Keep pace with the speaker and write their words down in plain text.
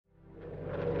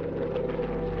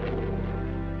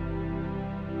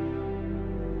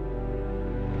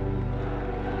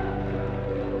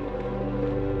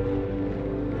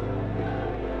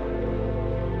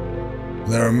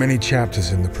There are many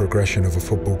chapters in the progression of a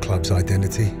football club's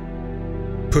identity,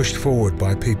 pushed forward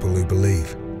by people who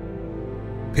believe,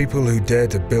 people who dare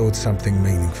to build something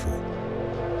meaningful,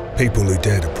 people who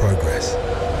dare to progress.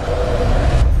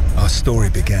 Our story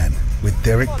began with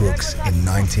Derek Brooks in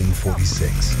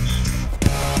 1946.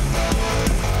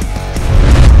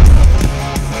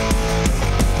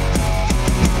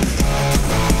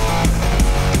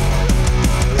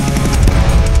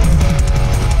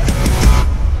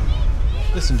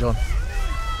 Listen, John,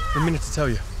 I have a minute to tell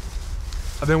you.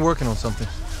 I've been working on something.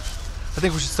 I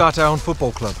think we should start our own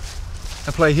football club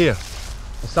and play here,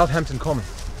 in Southampton Common.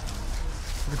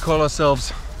 We could call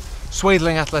ourselves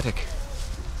Swaddling Athletic.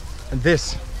 And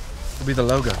this will be the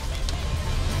logo.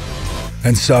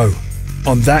 And so,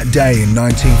 on that day in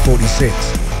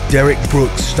 1946, Derek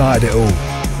Brooks started it all,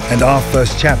 and our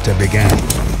first chapter began.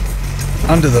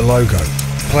 Under the logo,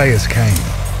 players came,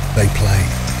 they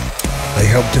played, they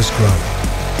helped us grow.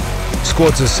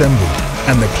 Squads assembled,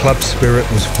 and the club spirit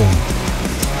was formed.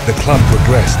 The club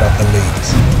progressed up the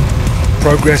leagues.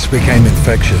 Progress became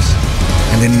infectious,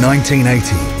 and in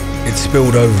 1980, it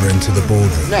spilled over into the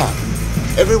boardroom. Now,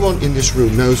 everyone in this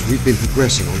room knows we've been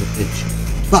progressing on the pitch.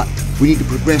 But we need to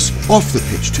progress off the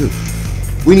pitch too.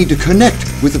 We need to connect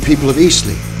with the people of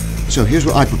Eastleigh. So here's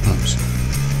what I propose.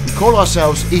 We call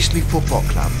ourselves Eastleigh Football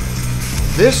Club.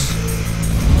 This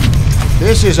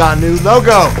is our new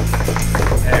logo.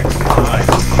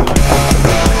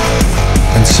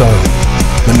 And so,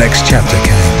 the next chapter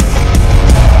came.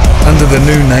 Under the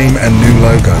new name and new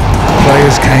logo,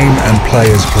 players came and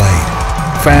players played.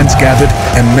 Fans gathered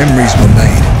and memories were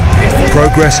made.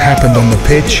 Progress happened on the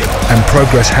pitch and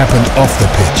progress happened off the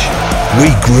pitch. We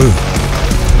grew.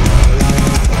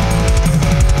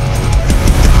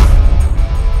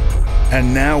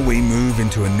 And now we move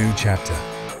into a new chapter,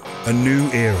 a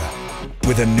new era,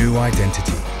 with a new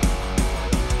identity.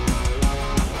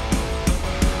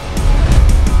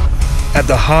 At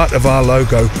the heart of our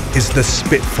logo is the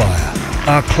Spitfire,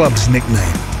 our club's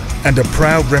nickname, and a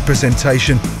proud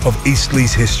representation of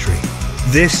Eastleigh's history.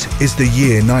 This is the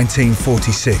year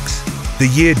 1946, the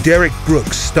year Derek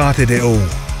Brooks started it all.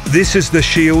 This is the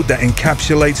shield that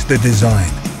encapsulates the design.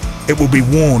 It will be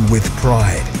worn with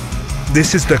pride.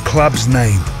 This is the club's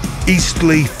name,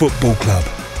 Eastleigh Football Club.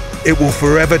 It will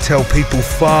forever tell people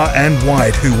far and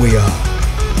wide who we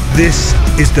are. This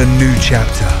is the new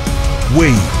chapter. We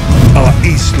are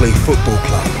Eastleigh Football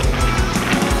Club.